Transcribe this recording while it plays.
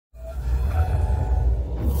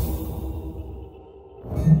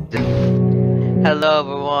Hello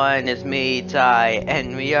everyone, it's me, Ty,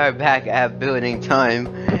 and we are back at building time.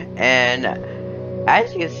 And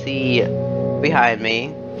as you can see behind me,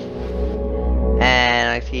 and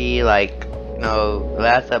I see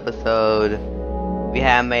last episode we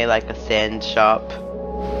had made like a sand shop.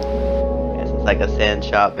 It's like a sand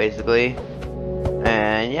shop basically.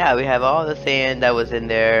 And yeah, we have all the sand that was in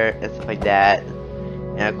there and stuff like that.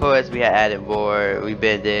 And of course we had added more, we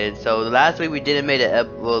bended. So last week we didn't make it,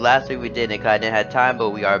 last week we didn't because I didn't have time, but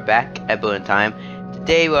we are back at building time.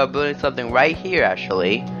 Today we are building something right here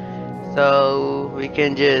actually. So we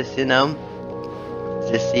can just,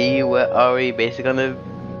 just see what are we basically gonna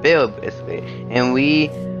build basically. And we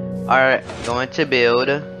are going to build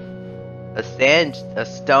a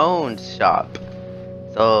stone shop.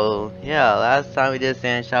 So yeah, last time we did a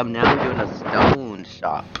sand shop, now we're doing a stone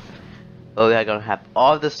shop. But we are gonna have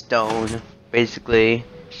all the stone, basically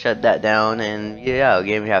shut that down, and yeah,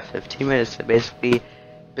 again we have 15 minutes to basically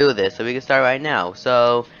build this, so we can start right now.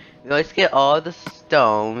 So let's get all the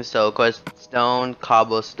stone. So of course stone,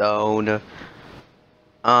 cobblestone,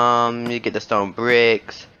 you get the stone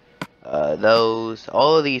bricks,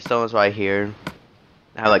 all of these stones right here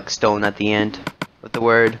have like stone at the end with the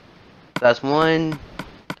word. So that's 1,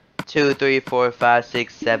 2, 3, 4, 5,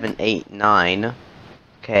 6, 7, 8, 9.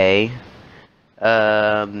 Okay.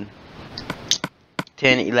 10,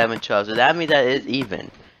 11, 12. So that means that is even.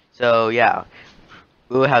 So yeah,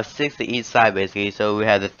 we will have 6 to each side basically. So we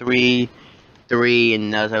have the 3, 3,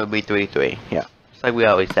 and that would be 3, 3. Yeah, just like we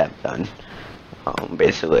always have done.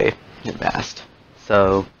 Basically in the past.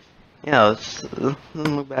 So it doesn't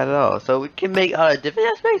look bad at all. So we can make out of different.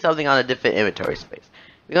 Let's make something out of different inventory space.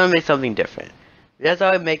 We're gonna make something different. That's how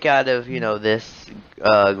I make out of this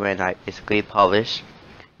granite, basically polish.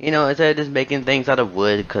 Instead of just making things out of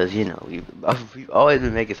wood, because we've always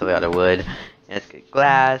been making something out of wood. And let's get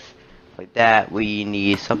glass like that. We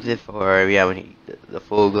need something for we need the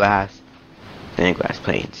full glass, thin glass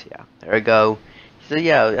planes. Yeah, there we go. So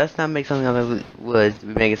yeah, let's not make something out of wood.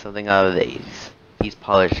 We're making something out of these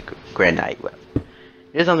polished granite.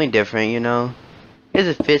 There's something different,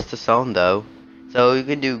 It fits the stone though, so you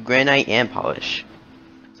can do granite and polish.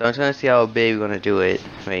 So I'm trying to see how big we're gonna do it.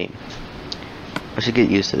 Wait. I should get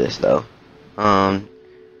used to this though.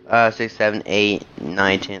 6, 7, 8,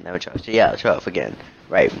 9, 10, 11, 12. So yeah, 12 again.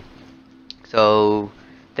 Right. So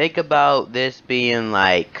think about this being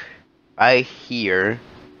like right here.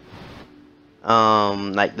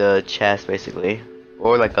 Like the chest basically.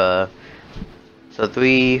 Or like a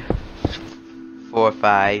 3, 4,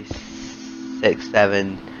 5, 6,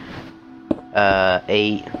 7,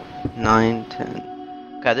 8, 9, 10.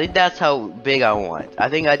 I think that's how big I want. I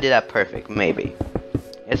think I did that perfect, maybe.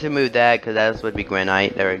 Let's remove that because that would be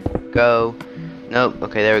granite. There we go. Nope.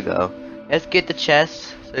 Okay, there we go. Let's get the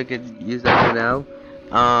chest so we can use that for now.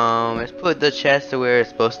 Let's put the chest to where it's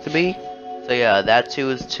supposed to be. So yeah, that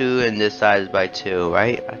 2 is 2 and this side is by 2,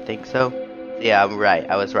 right? I think so. Yeah, I'm right.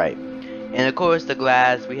 I was right. And of course, the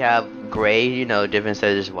glass we have gray. Different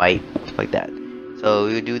instead of just white, stuff like that. So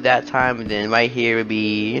we would do that time, and then right here would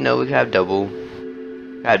be, we could have double.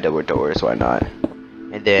 Have double doors, why not?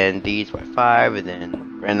 And then these were 5, and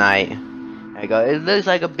then granite. There you go. It looks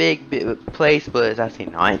like a big place, but it's actually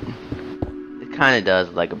not. It kind of does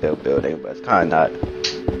look like a big building, but it's kind of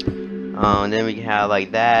not. Then we can have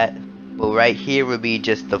like that. But right here would be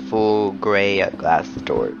just the full gray glass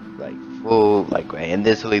door, like full like gray. And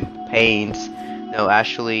this will be panes. No,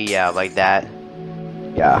 actually, yeah, like that.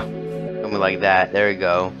 Yeah, something like that. There we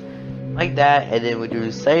go. Like that, and then we do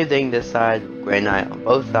the same thing this side, granite on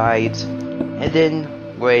both sides, and then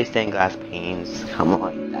gray stained glass panes come on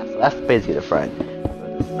like that. So that's basically the front.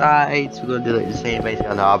 For the sides, we're gonna do like the same basically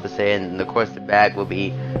on the opposite, and of course the back will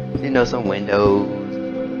be, some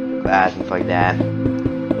windows, glass and stuff like that.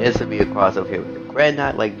 This will be across over here with the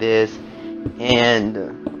granite like this, and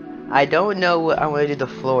I don't know what I want to do the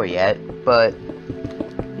floor yet, but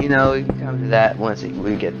we can come to that once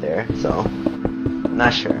we get there. So I'm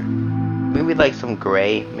not sure. Maybe like some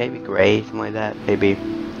gray, something like that, maybe.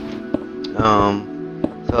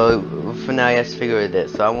 So for now, let's figure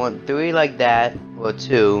this. So I want 3 like that, or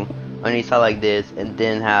 2 on each side like this, and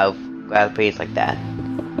then have glass panes like that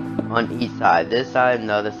on each side. This side and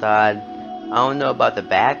the other side. I don't know about the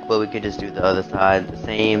back, but we could just do the other side the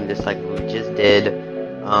same, just like we just did.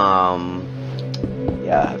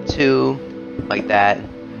 Yeah, 2 like that,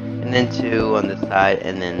 and then 2 on this side,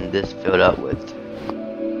 and then this filled up with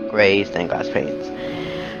gray stained glass panes.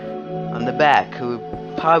 On the back, we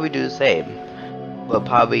would probably do the same, but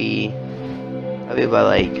probably about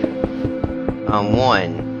like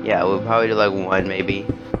 1. Yeah, we'll probably do like 1 maybe,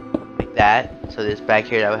 like like that. So this back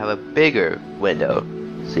here, that would have a bigger window,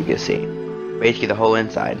 so you can see basically the whole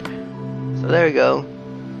inside. So there we go.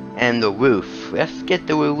 And the roof. Let's get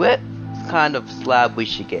the roof. What kind of slab we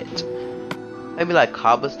should get? Maybe like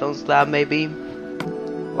cobblestone slab, maybe,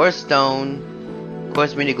 or stone. Of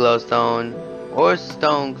course, we need glowstone or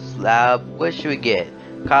stone slab. What should we get?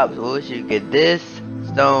 What should we get? This,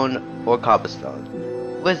 stone, or cobblestone?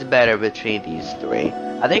 What's better between these three?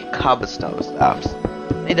 I think cobblestone slabs.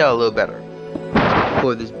 I think they're a little better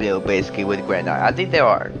for this build, basically, with granite. I think they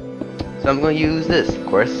are. So I'm going to use this, of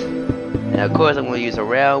course. And of course, I'm going to use a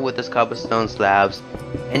rail with this cobblestone slabs.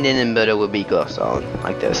 And then in the middle will be glowstone,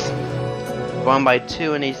 like this. 1 by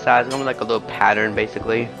 2 on each side. It's going to be like a little pattern,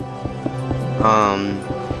 basically.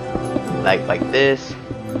 Like this.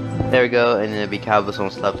 There we go. And then it'll be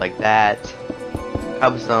cobblestone slabs like that.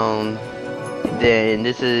 Cobblestone. And then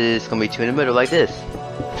this is going to be 2 in the middle, like this.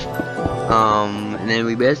 And then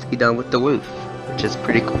we basically done with the roof, which is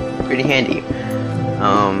pretty cool, pretty handy.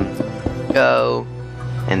 Go,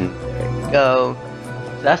 and there we go.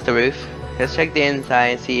 So that's the roof. Let's check the inside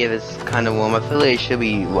and see if it's kind of warm. I feel like it should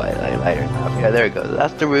be lighter enough. Yeah, there we go.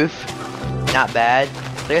 That's the roof. Not bad.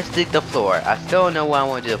 So let's dig the floor. I still don't know what I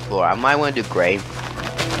want to do the floor. I might want to do gray.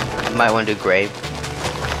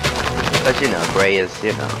 Because, you know, gray is,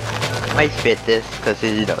 you know, might fit this because,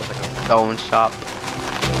 you know, it's like a stone shop.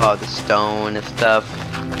 All the stone and stuff.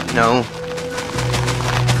 You know,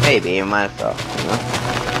 maybe it might as well, you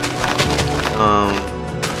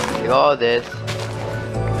know. All this.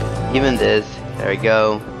 Even this, there we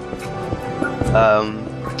go.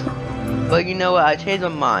 But you know what? I changed my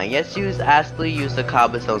mind. Yes, Ashley used the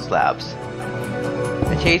cobblestone slabs.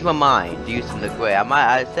 I changed my mind to using the gray.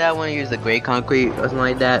 I said I want to use the gray concrete or something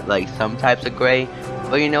like that, like some types of gray.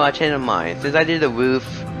 But you know, I changed my mind. Since I did the roof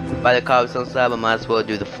by the cobblestone slab, I might as well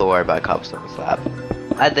do the floor by the cobblestone slab.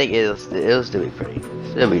 I think it'll still be pretty.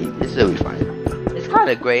 It'll still be fine. It's kind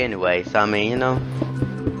of gray anyway, so I mean, you know,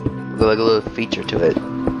 like a little feature to it.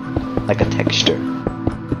 Like a texture.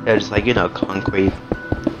 They're just like, you know, concrete.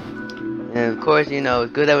 And of course, you know,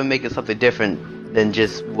 it's good that we're making something different than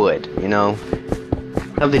just wood, you know?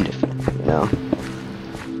 Something different, you know?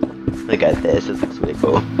 Look at this, this looks really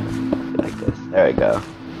cool. Like this, there we go.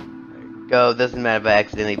 There we go, doesn't matter if I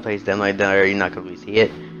accidentally place them like that or you're not gonna really see it.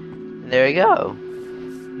 And there we go.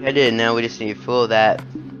 I did, now we just need to fill that,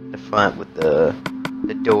 the front with the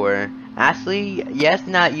door. Actually, yes,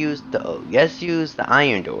 use the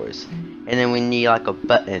iron doors, and then we need like a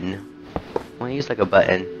button. I want to use like a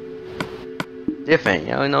button, different,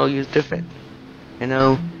 you know, use different, you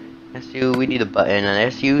know. We need a button, and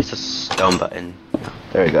let's use a stone button.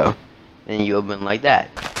 There we go. And you open like that,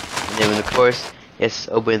 and then of course, it's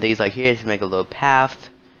open things like here to make a little path.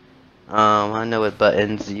 I know what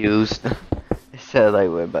buttons used. It said like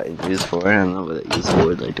what buttons used for. I don't know what it used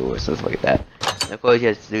for, like doors, stuff like that. And of course, you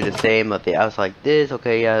have to do the same, but the outside like this.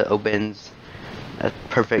 Okay, yeah, it opens. That's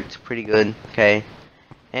perfect, pretty good. Okay,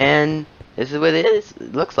 and this is what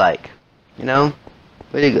it looks like. You know,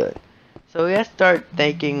 pretty good. So let's start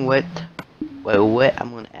thinking what I'm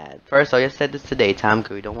gonna add. First, I'll just set this to daytime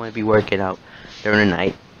because we don't want to be working out during the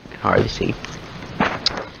night. You can hardly see.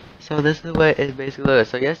 So this is what it basically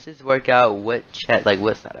looks. So let's just work out what side I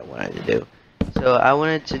wanted to do. So I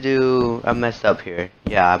wanted to do, I messed up here.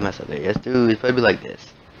 Yeah, I messed up there. Let's do, it's probably like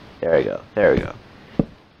this. There we go. There we go.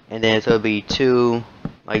 And then so it'll be 2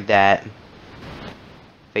 like that,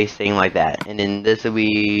 facing like that. And then this will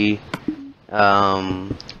be,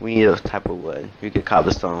 we need a type of wood. We get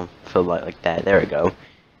cobblestone, fill like that. There we go.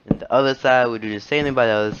 And the other side, we do the same thing by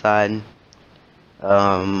the other side.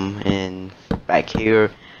 And back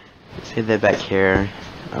here, say that back here.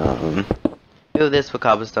 Do this with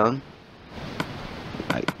cobblestone.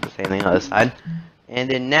 Like the same thing on the other side. And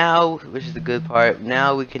then now, which is the good part,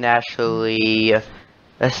 now we can actually,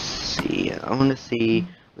 let's see, I want to see,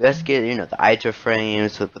 let's get, you know, the item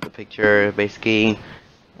frames with the picture, basically,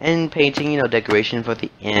 and painting, you know, decoration for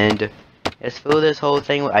the end. Let's fill this whole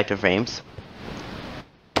thing with item frames.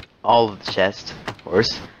 All of the chest, of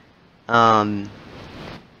course,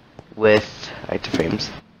 with item frames.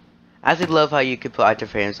 I actually love how you can put item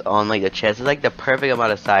frames on like the chest. It's like the perfect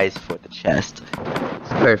amount of size for the chest. It's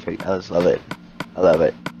perfect. I just love it. I love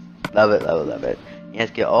it. Love it, love it, love it. You have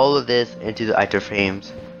to get all of this into the item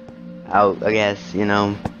frames. Out, I guess, you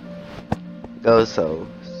know. Go so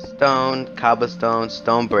stone, cobblestone,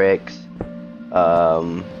 stone bricks,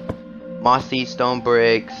 mossy stone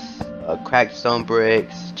bricks, cracked stone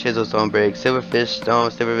bricks, chisel stone bricks, silverfish stone,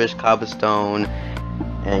 silverfish cobblestone,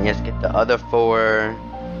 and let's get the other 4.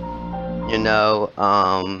 You know,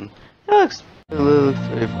 it looks really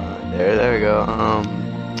fun there. There we go.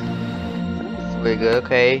 Really good.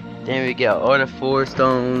 Okay. Then we get all the 4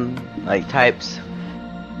 stone like types.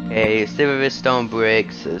 Okay, silverfish stone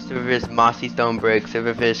bricks, silverfish mossy stone bricks,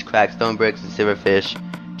 silverfish cracked stone bricks, and silverfish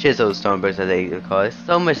chiseled stone bricks, as they call it.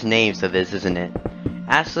 So much names to this, isn't it?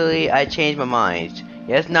 Actually, I changed my mind.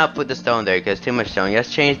 Let's not put the stone there because too much stone.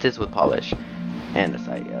 Let's change this with polish. And the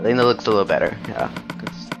side, yeah, I think it looks a little better. Yeah,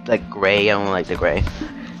 cause like gray. I don't like the gray.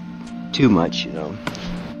 Too much, you know.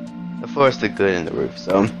 The floors look good in the roof,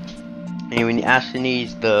 so. And when you actually need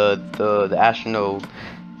the actual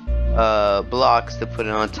blocks to put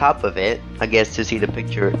it on top of it, I guess, to see the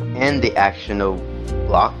picture and the actual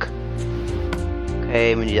block.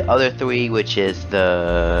 Okay, we need the other 3, which is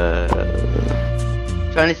the.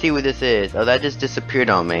 Trying to see what this is. Oh, that just disappeared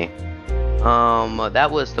on me. That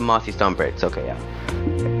was the mossy stone bricks. Okay, yeah.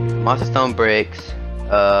 Mossy stone bricks.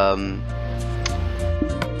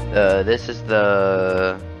 This is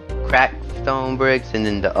the cracked stone bricks, and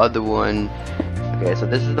then the other one. Okay, so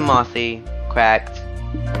this is the mossy, cracked,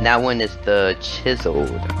 and that one is the chiseled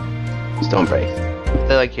stone bricks.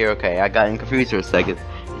 So like here, okay, I got confused for a second.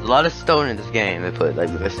 There's a lot of stone in this game. They put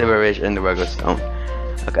like the silverfish and the regular stone.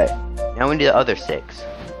 Okay, now we need the other 6.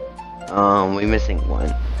 We're missing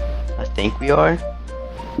 1. I think we are.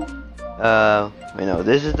 Wait, no,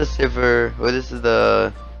 this is the silver, or this is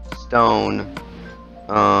the stone.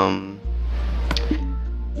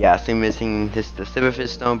 Yeah, so missing the silverfish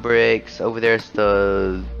stone bricks. Over there's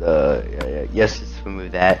the yes, let's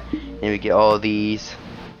remove that. And we get all these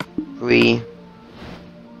 3.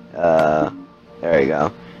 There we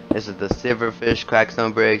go. This is the silverfish cracked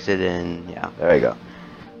stone bricks, and then yeah, there we go.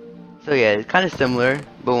 So yeah, it's kind of similar,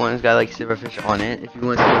 but one's got like silverfish on it. If you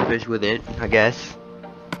want silverfish with it, I guess.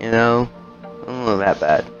 You know, I don't know that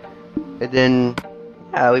bad. And then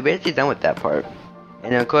yeah, we basically done with that part.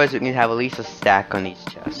 And of course, we can have at least a stack on each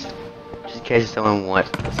chest, just in case someone wants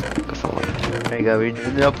a stack or something. There you go.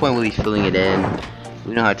 There's no point really filling it in.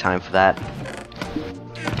 We don't have time for that.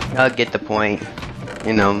 I'll get the point.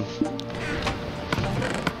 You know,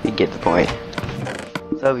 you get the point.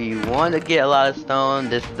 So if you want to get a lot of stone,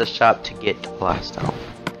 this is the shop to get a lot of stone.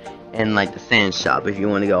 And like the sand shop, if you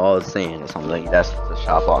want to get all the sand or something, that's the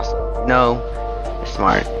shop also. You know, it's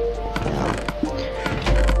smart. You know.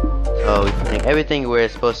 So we put everything where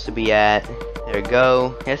it's supposed to be at. There we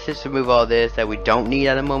go. Let's just remove all this that we don't need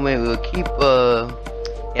at the moment. We'll keep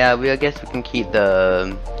yeah, I guess we can keep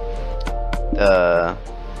the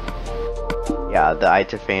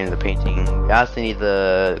item frame, the painting. We also need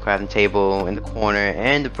the crafting table in the corner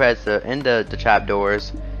and the presser and the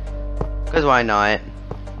trapdoors. Cause why not?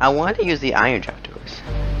 I wanted to use the iron trapdoors.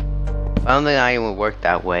 I don't think iron would work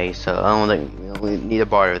that way, so I don't think we need to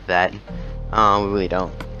bother with that. We really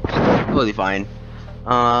don't. Totally fine.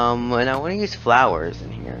 And I want to use flowers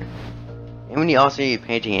in here. And we also need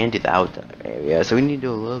painting into the outdoor area, so we need to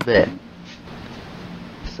do a little bit.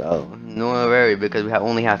 So, no worry, because we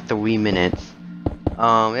only have 3 minutes.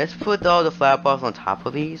 Let's put all the flower pots on top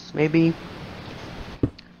of these, maybe.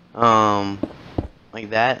 Like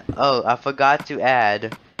that. Oh, I forgot to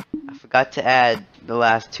add the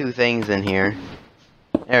last 2 things in here.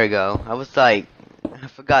 There we go. I was like, I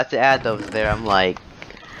forgot to add those there. I'm like,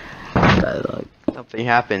 something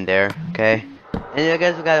happened there, okay? And I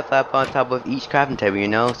guess we got a flower pot on top of each crafting table, you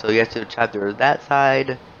know? So you have to chapter that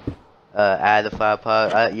side, add the flower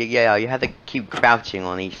pot. Yeah, you have to keep crouching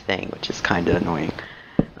on each thing, which is kind of annoying.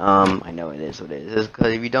 I know it is what it is.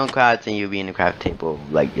 Because if you don't crouch, then you'll be in the craft table,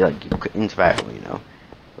 like in survival, you know?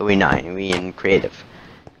 But we're not, we in creative.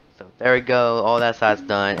 So there we go, all that side's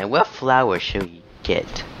done. And what flowers should we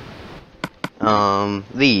get?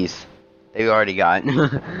 These. They already got.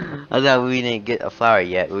 I thought we didn't get a flower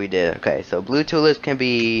yet, but we did. Okay, so blue tulips can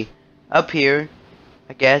be up here,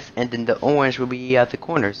 I guess, and then the orange will be at the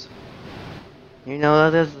corners. You know,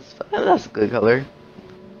 that's a good color.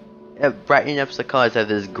 It brightens up the colors of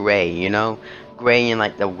this gray, you know? Gray and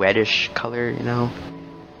like the reddish color, you know?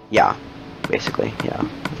 Yeah, basically, yeah.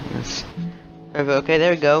 Yes. Okay,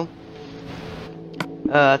 there we go.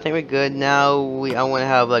 I think we're good. Now I want to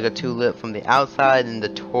have like a tulip from the outside and the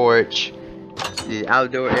torch. The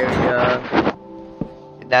outdoor area.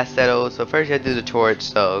 That's settled. So first you have to do the torch.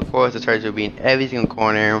 So of course the torch will be in every single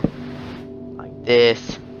corner. Like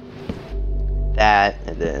this. That.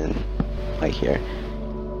 And then like here.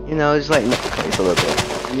 You know, just like place a little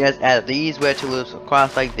bit. And you guys add these red tulips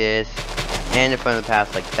across like this. And in front of the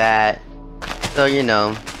path like that. So you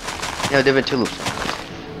know different tulips.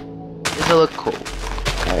 This will look cool.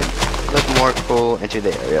 Okay. Look more cool into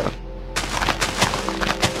the area.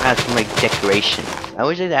 Add some like decorations. I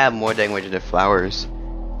wish they'd add more decoration than flowers.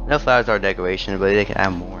 No, flowers are decoration, but they can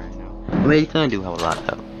add more. You know? I mean, you kind of do have a lot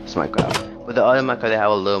though. It's Minecraft. With the other Minecraft, they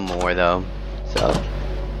have a little more though. So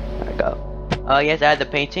there we go. Yes, add the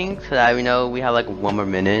paintings. So that we know we have like 1 more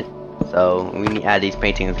minute. So we need to add these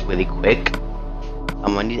paintings really quick.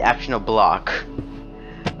 I'm gonna need action of block.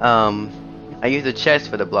 I used a chest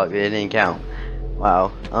for the block, but it didn't count.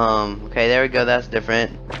 Wow. Okay, there we go. That's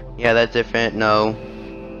different. Yeah, that's different. No.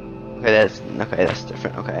 Okay, that's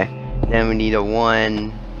different. Okay. Then we need a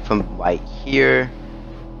one from right here,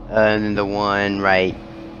 and then the one right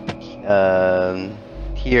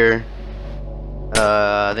here.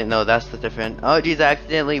 I think no, that's the different. Oh geez, I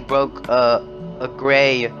accidentally broke a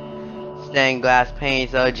gray stained glass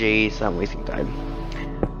paint. Oh geez, I'm wasting time.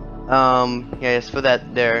 Yeah, just for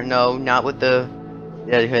that there. No, not with the.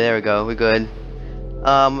 Yeah, there we go. We're good.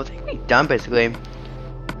 I think we're done basically. I'm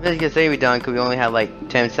just gonna say we're done because we only have like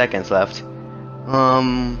 10 seconds left.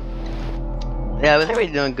 Yeah, I think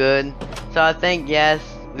we're doing good. So I think yes,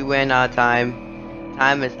 we went out of time.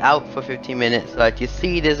 Time is out for 15 minutes. So like you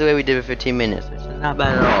see, this is the way we did it for 15 minutes, which is not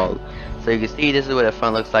bad at all. So you can see this is what the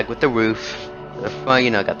front looks like with the roof. The front, you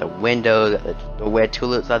know, got the window, got the red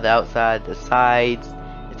tulips on the outside, the sides.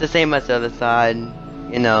 It's the same as the other side.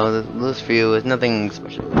 You know, the loose view is nothing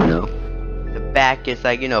special, you know. The back is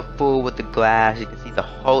like, you know, full with the glass. You can see the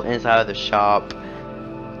whole inside of the shop.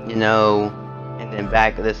 You know, and then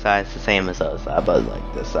back of this side is the same as the other side, but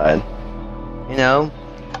like this side. You know,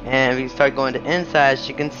 and if you start going to insides,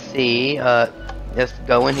 you can see, just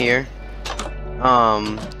go in here.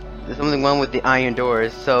 There's only one with the iron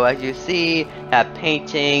doors. So as you see, have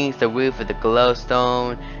paintings, the roof with the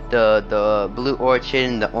glowstone, the blue orchid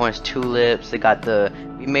and the orange tulips. They got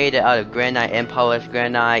we made it out of granite and polished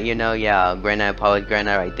granite. You know, yeah, granite, polished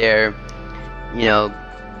granite right there. You know,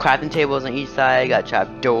 crafting tables on each side. Got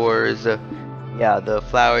trap doors. Yeah, the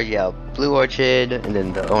flowers. Yeah, blue orchid and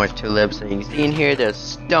then the orange tulips. And you can see in here, there's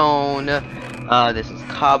stone. This is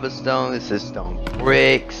cobblestone. This is stone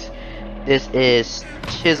bricks. This is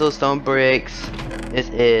chisel stone bricks. This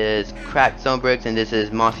is cracked stone bricks, and this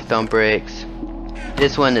is mossy stone bricks.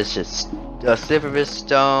 This one is just silverfish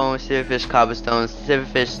stone, silverfish cobblestone,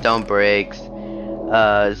 silverfish stone bricks,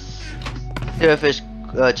 silverfish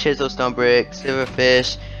chisel stone bricks,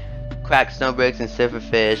 silverfish cracked stone bricks, and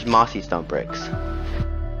silverfish mossy stone bricks.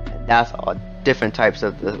 And that's all different types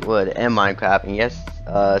of the wood in Minecraft. And yes,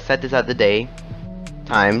 set this at the day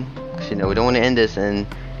time, because you know we don't want to end this in,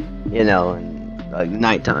 you know, like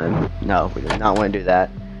nighttime. No, we do not want to do that.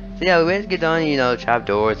 So yeah, we just get done, you know,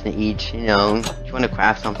 trapdoors and each, you know, if you want to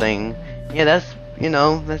craft something. Yeah, that's, you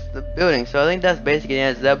know, that's the building. So I think that's basically the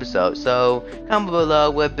end of the episode. So comment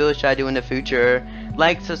below what build should I do in the future.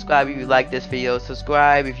 Like, subscribe if you like this video.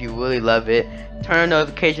 Subscribe if you really love it. Turn on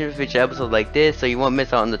notifications for future episodes like this so you won't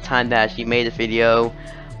miss out on the time that I actually made the video.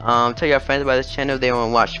 Tell your friends about this channel if they want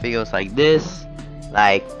to watch videos like this.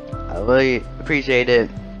 Like, I really appreciate it.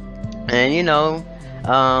 And you know,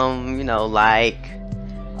 like,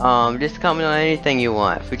 just comment on anything you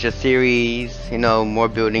want. Future series, you know, more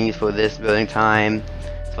buildings for this building time,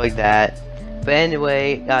 stuff like that. But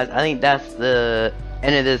anyway, guys, I think that's the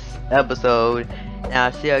end of this episode. And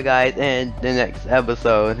I'll see you guys in the next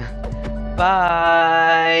episode.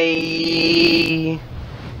 Bye.